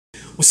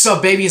What's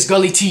up, baby? It's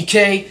Gully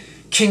TK,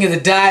 King of the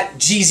Dot,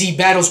 GZ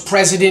Battles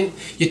President.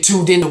 You're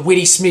tuned in to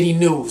Witty Smitty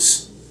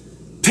News.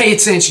 Pay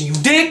attention, you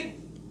dig?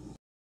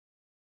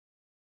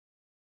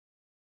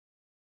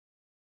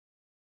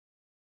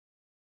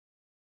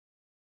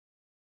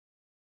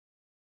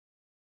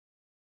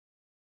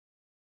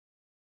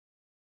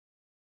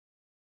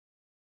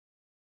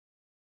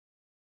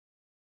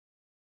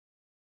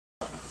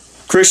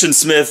 Christian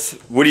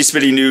Smith, Witty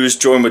Smitty News,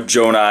 joined with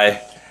Gjonaj.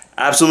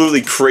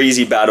 Absolutely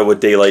crazy battle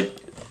with Daylyt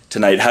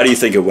tonight. How do you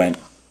think it went?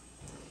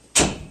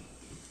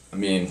 I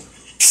mean,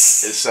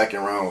 his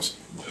second round was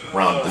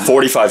round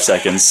 45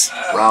 seconds.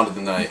 Round of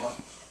the night,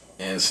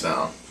 hands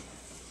down.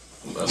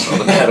 That's how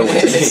the battle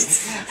went.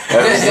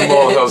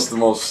 That was the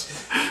most.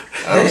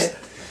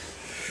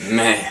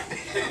 Man.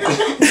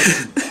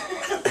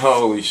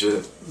 Holy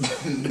shit.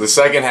 The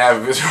second half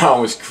of his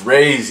round was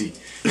crazy.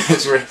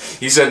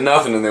 He said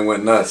nothing and then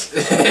went nuts.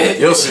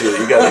 You'll see it.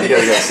 You gotta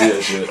see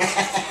that shit.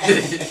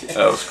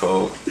 That was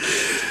cold.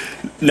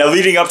 Now,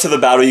 leading up to the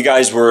battle, you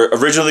guys were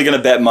originally going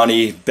to bet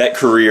money, bet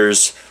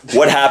careers.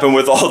 What happened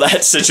with all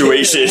that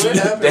situation?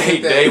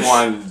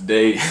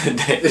 Day. I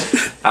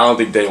don't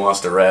think Day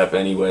wants to rap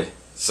anyway,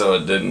 so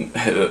it didn't.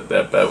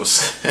 That bet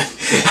was.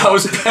 I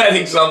was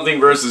betting something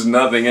versus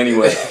nothing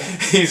anyway.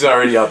 He's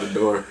already out the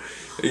door.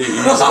 He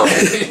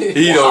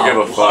don't give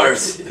a fuck.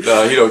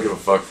 No, he don't give a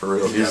fuck for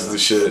real. He's the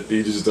shit.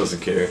 He just doesn't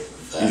care.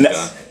 He's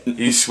done.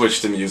 He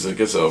switched to music.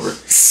 It's over.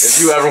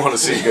 If you ever want to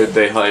see good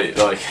Daylyt,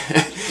 like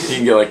you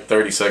can get like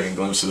 30-second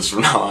glimpses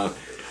from now on.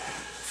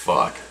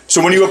 Fuck. So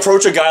when you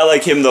approach a guy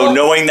like him, though,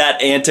 knowing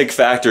that antic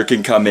factor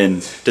can come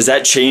in, does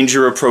that change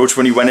your approach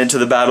when you went into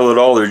the battle at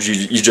all, or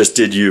you just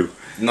did you?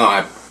 No,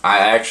 I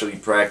actually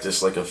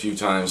practiced like a few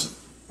times,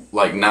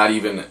 like not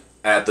even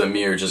at the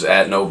mirror, just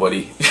at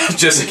nobody,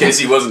 just in case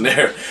he wasn't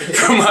there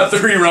for my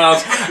 3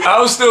 rounds. I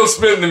was still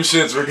spitting them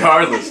shits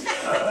regardless.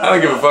 I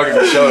don't give a fuck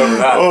if he showed up or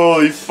not.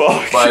 Holy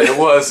fuck. But it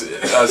was,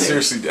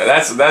 seriously,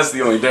 that's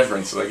the only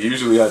difference. Like,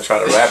 usually I try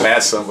to rap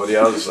at somebody.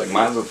 I was just like,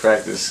 might as well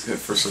practice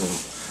for some.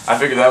 I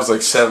figured that was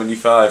like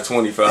 75,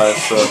 25,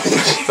 so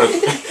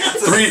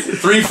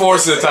 3/4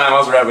 of the time I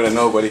was rapping at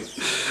nobody.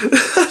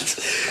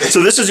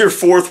 So this is your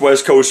 4th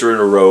West Coaster in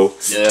a row.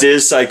 Yeah.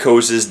 Diz,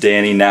 Psychosis,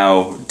 Danny,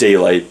 now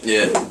Daylyt.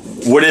 Yeah.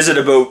 What is it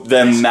about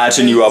them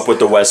matching you up with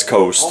the West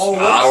Coast?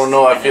 I don't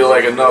know. I feel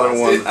like another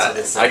one.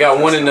 I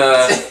got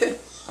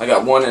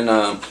one in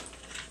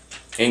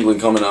England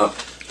coming up.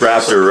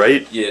 Raptor,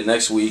 right? Yeah,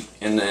 next week,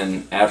 and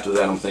then after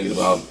that, I'm thinking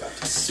about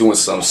doing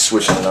something,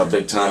 switching it up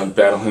big time,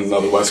 battling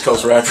another West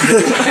Coast rapper. You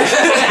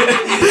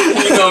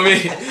know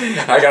me,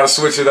 I gotta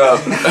switch it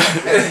up.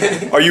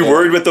 Are you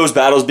worried with those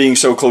battles being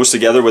so close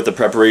together with the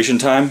preparation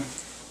time?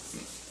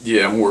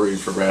 Yeah, I'm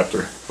worried for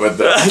Raptor, but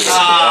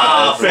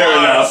fair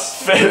enough.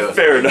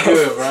 Fair enough.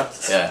 Good, bro.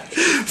 Yeah.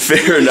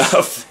 Fair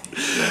enough.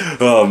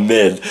 Oh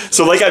man.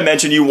 So like I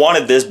mentioned, you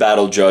wanted this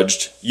battle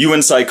judged. You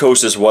and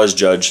Psychosis was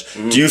judged.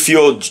 Mm-hmm. Do you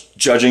feel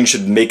judging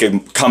should make a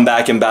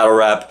comeback in battle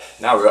rap?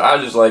 Not really. I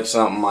just like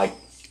something like...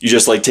 You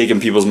just like taking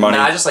people's money?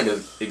 Nah, I just like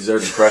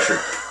exerting pressure.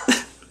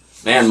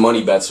 Man,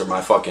 money bets are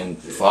my fucking...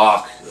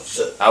 Fuck.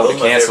 I would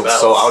have canceled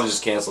so... I would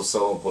just cancel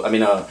so... I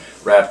mean,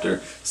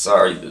 Raptor.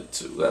 Sorry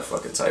to that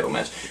fucking title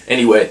match.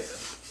 Anyway,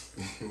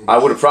 I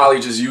would have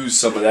probably just used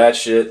some of that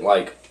shit,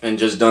 like... And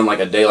just done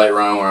like a Daylyt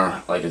round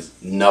where like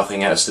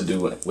nothing has to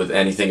do with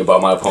anything about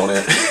my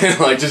opponent.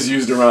 Like just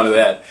used a round of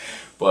that.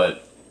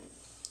 But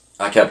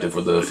I kept it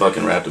for the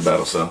fucking Raptor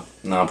battle, so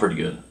no, I'm pretty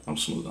good. I'm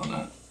smooth on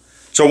that.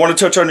 So I want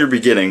to touch on your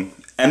beginning.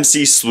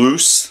 MC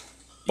Sluice,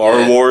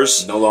 Bar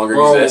Wars. No longer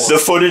exists.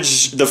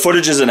 The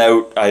footage isn't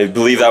out. I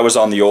believe that was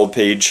on the old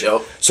page.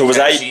 Yep. So was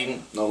Cash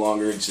Eaton no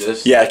longer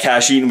exists. Yeah,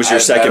 Cash Eaton was your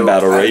second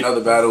battle, right?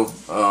 Another battle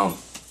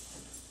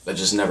that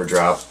just never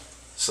dropped.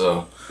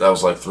 So that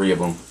was like 3 of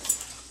them.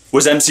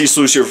 Was MC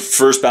Sluice your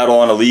first battle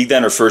on a league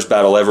then, or first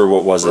battle ever?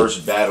 What was it?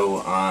 First battle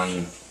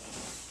on,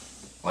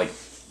 like,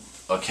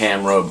 a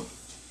camera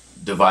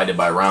divided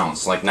by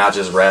rounds. Like, not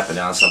just rapping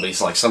on somebody.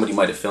 So, like, somebody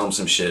might have filmed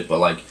some shit, but,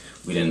 like,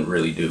 we didn't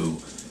really do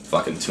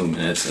fucking 2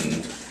 minutes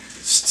and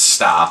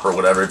stop or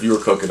whatever. If you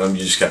were cooking them,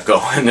 you just kept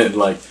going, and,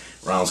 like,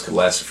 rounds could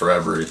last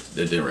forever. It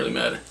didn't really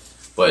matter.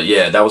 But,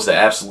 yeah, that was the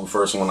absolute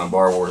first one on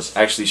Bar Wars.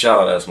 Actually,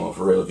 shout out Esmo,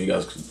 for real, if you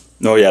guys could.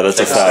 No, yeah, that's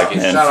a fact,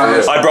 man.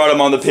 I brought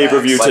him on the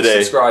pay-per-view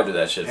today. Subscribe to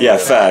that shit. Yeah,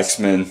 facts,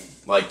 man.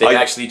 Like they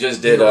actually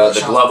just did the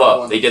glove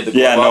up. They did the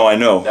glove up. Yeah, no, I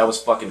know. That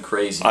was fucking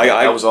crazy.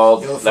 That was all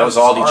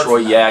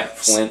Detroit Yak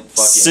Flint.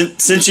 Fucking.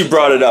 Since you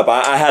brought it up,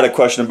 I had a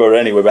question about it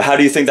anyway. But how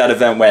do you think that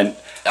event went?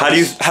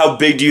 How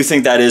big do you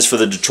think that is for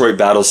the Detroit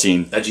battle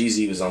scene? That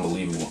GZ was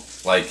unbelievable.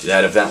 Like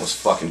that event was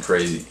fucking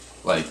crazy.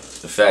 Like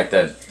the fact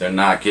that they're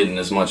not getting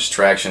as much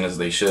traction as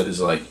they should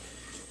is like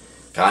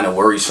kind of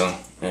worrisome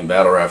in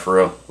battle rap for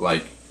real.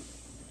 Like.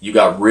 You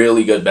got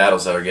really good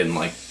battles that are getting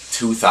like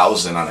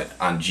 2,000 on it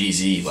on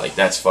GZ. Like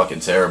that's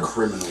fucking terrible.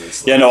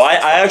 Criminals. Yeah, no,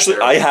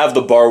 I have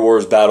the Bar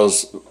Wars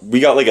battles.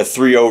 We got like a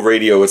 3.0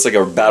 radio. It's like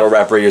a battle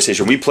rap radio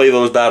station. We play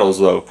those battles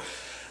though,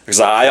 because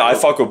I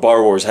fuck with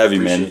Bar Wars heavy,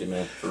 man. Appreciate it,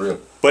 man. For real.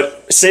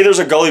 But say there's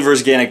a Gully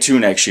versus Gjonaj 2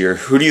 next year.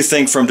 Who do you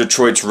think from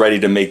Detroit's ready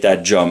to make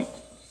that jump?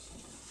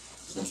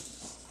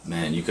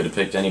 Man, you could have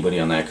picked anybody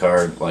on that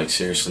card. Like,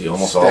 seriously,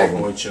 almost all of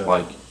them.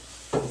 Like,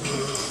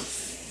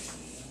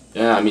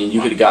 yeah, I mean,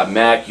 you could have got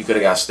Mac. You could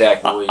have got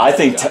Stackboy. I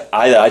think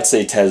I'd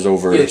say Tez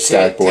over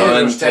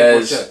Stackboy.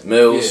 Tez,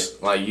 Mills.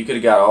 Yeah. Like, you could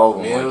have got all of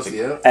them. Mills, like,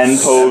 yeah.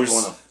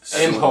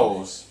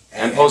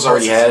 Impose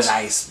already has.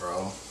 Nice,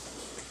 bro.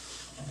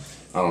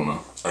 I don't know.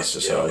 That's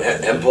just how it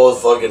is.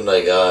 Impose fucking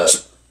like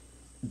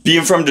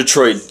Being from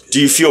Detroit, do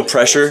you feel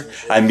pressure?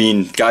 I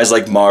mean, guys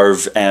like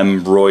Marv,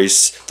 M,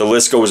 Royce, the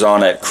list goes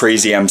on at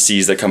crazy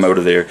MCs that come out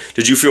of there.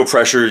 Did you feel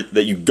pressure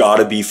that you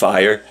gotta be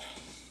fire?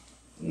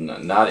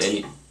 Not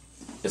any.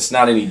 It's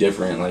not any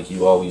different. Like,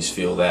 you always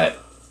feel that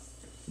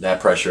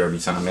pressure every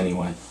time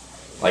anyway.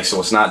 Like, so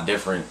it's not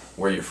different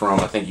where you're from.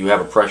 I think you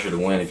have a pressure to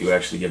win if you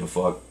actually give a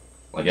fuck,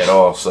 like, at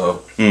all.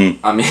 So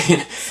I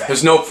mean,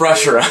 there's no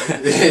pressure.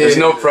 There's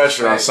no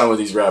pressure on some of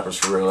these rappers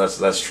for real.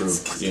 That's true.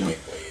 You know.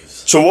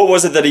 So what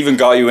was it that even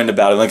got you into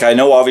battle? Like, I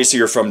know obviously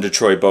you're from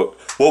Detroit, but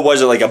what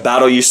was it, like a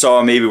battle you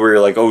saw maybe where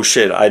you're like, oh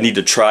shit, I need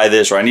to try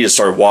this, or I need to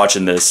start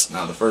watching this?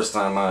 Now, the first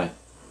time I,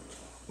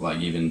 like,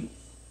 even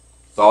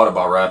thought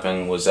about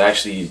rapping was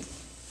actually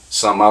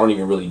something I don't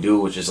even really do,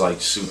 which is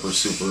like super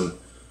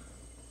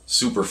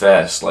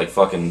fast. Like,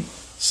 fucking,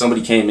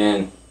 somebody came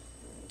in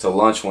to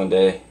lunch one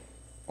day,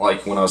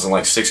 like when I was in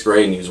like 6th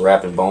grade, and he was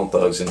rapping Bone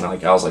Thugs, and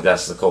like I was like,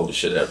 that's the coldest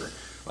shit ever.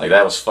 Like,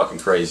 that was fucking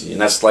crazy. And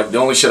that's like the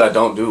only shit I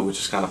don't do, which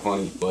is kind of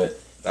funny, but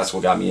that's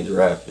what got me into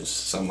rap. It's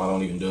something I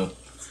don't even do.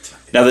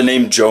 Now, the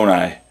name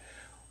Gjonaj,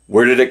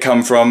 where did it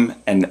come from,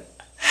 and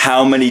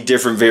how many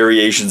different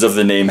variations of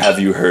the name have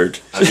you heard?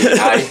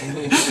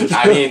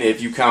 I mean,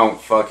 if you count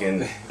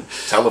fucking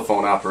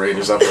telephone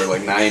operators up there,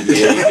 like 98,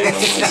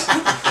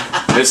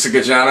 Mr.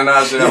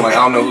 Gjonaj, I'm like, I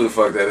don't know who the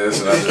fuck that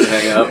is, and I'm just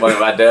hanging up. Like,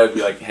 my dad would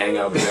be like, hang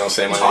up, and they don't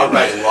say my name.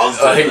 Like,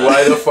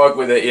 why the fuck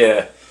would it?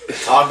 Yeah.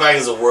 Talkback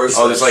is the worst.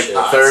 Oh, there's like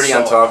 30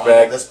 on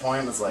Talkback. At this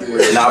point, it's like,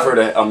 now I've heard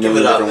a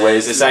million different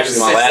ways. It's actually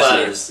my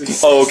last name.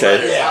 Oh,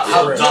 okay. Yeah,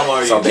 how dumb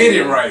are you? get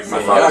it right, man.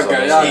 My father's on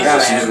Y'all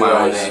just use my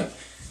own name.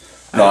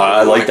 No,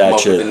 I like that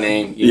shit. The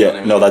name, you know what I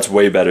mean? No, that's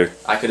way better.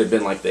 I could have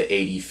been like the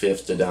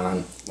 85th to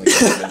Don. Like,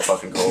 that would have been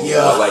fucking cold.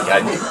 Yeah. Like, I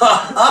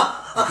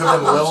could have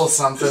been Lil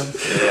something.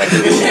 Yeah, I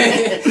could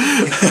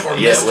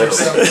be. Yeah,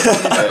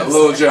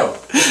 Lil Joe.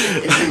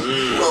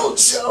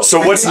 So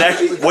what's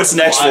next? What's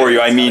next for you?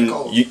 I mean,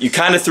 you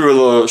kind of threw a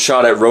little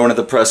shot at Rowan at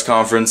the press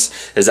conference.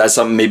 Is that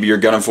something maybe you're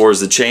gunning for?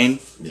 Is the chain?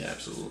 Yeah,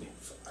 absolutely.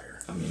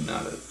 I mean,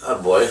 not a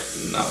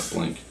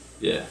blink.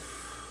 Yeah.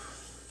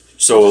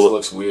 So it just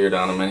looks weird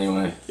on him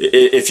anyway.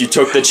 If you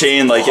took the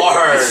chain, like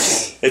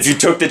if you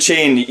took the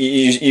chain,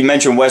 you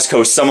mentioned West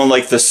Coast. Someone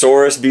like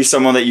Thesaurus be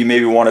someone that you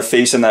maybe want to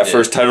face in that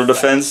first title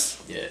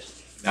defense. Yeah.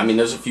 I mean,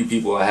 there's a few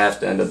people I have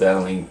to end up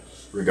battling,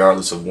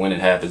 regardless of when it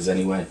happens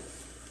anyway.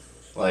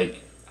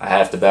 Like, I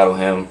have to battle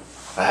him.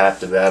 I have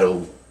to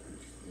battle.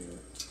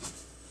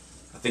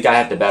 I think I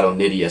have to battle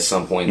Nitty at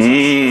some point.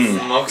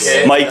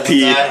 Okay. Mike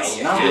P.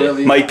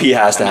 Mike P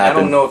has to happen. I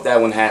don't know if that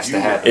one has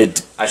to happen.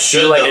 I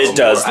feel like it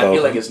does. I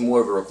feel like it's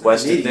more of a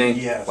requested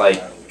thing.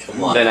 Like,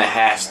 then it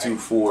has to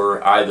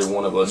for either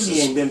one of us.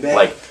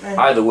 Like,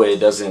 either way, it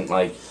doesn't,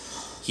 like,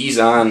 he's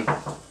on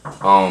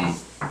a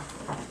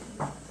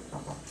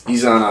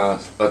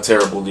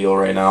terrible deal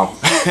right now.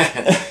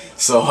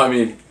 So, I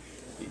mean,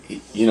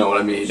 you know what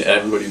I mean?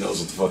 Everybody knows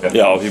what the fuck I mean.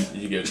 Yeah,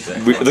 you get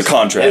it. The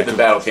contract. The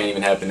battle can't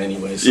even happen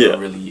anyway, so it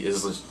really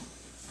is,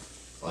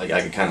 like,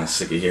 I get kind of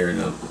sick of hearing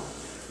it.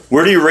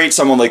 Where do you rate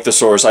someone like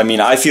Thesaurus? I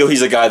mean, I feel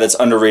he's a guy that's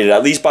underrated,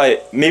 at least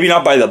by, maybe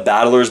not by the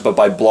battlers, but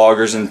by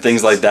bloggers and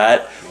things like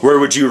that. Where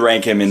would you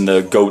rank him in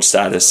the GOAT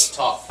status?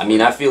 I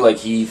mean, I feel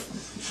like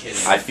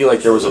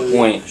there was a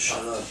point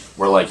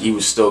where, like, he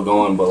was still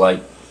going, but,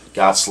 like,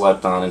 got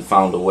slept on and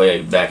found a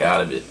way back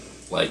out of it.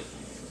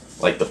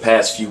 Like the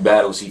past few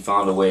battles, he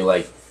found a way,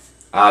 like,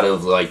 out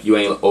of, like, you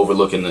ain't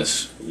overlooking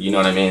this. You know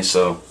what I mean?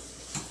 So,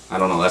 I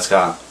don't know. That's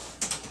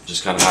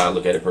just kind of how I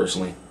look at it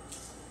personally.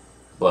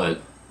 But,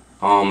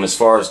 as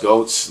far as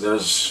GOATs,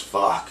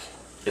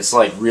 it's,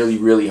 like, really,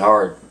 really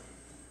hard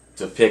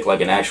to pick, like,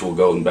 an actual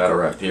GOAT in battle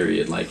rap,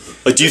 period. Like,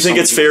 do you think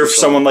it's fair for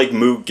someone like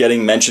Mook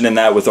getting mentioned in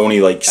that with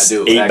only, like,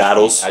 8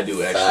 battles? I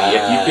do,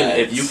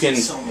 actually.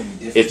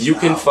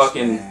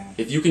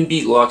 If you can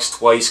beat Lux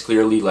twice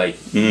clearly, like,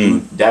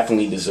 you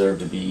definitely deserve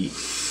to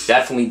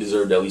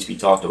at least be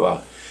talked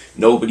about.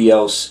 Nobody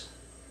else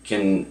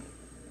can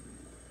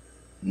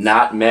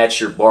not match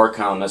your bar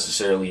count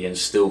necessarily and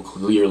still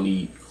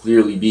clearly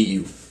beat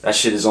you. That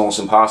shit is almost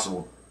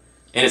impossible.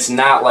 And it's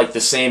not like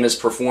the same as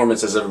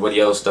performance as everybody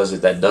else does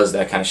it that does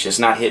that kind of shit. It's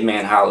not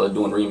Hitman Holla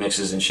doing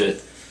remixes and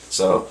shit.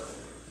 So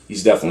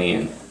he's definitely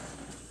in.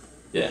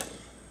 Yeah.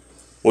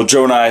 Well,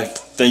 Gjonaj,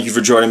 thank you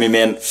for joining me,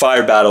 man.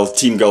 Fire battle,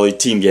 Team Gully,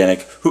 Team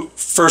Gjonaj.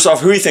 First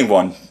off, who do you think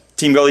won?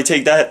 Team Gully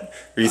take that?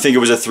 Or you think it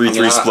was a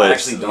 3-3 split? I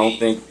actually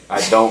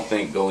don't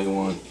think Gully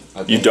won.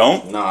 You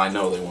don't? No, I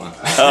know they won.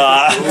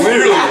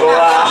 Literally.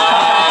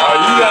 Are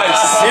you guys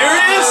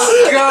serious?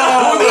 Let's go.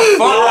 Who the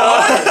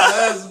fuck?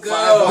 Let's go.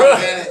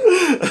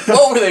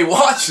 What were they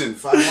watching?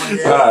 5-1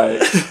 game.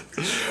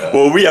 Alright.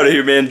 Well, we out of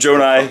here, man.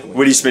 Gjonaj,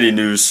 Witty Smitty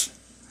News.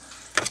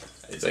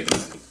 It's like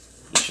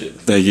shit.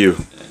 Thank you.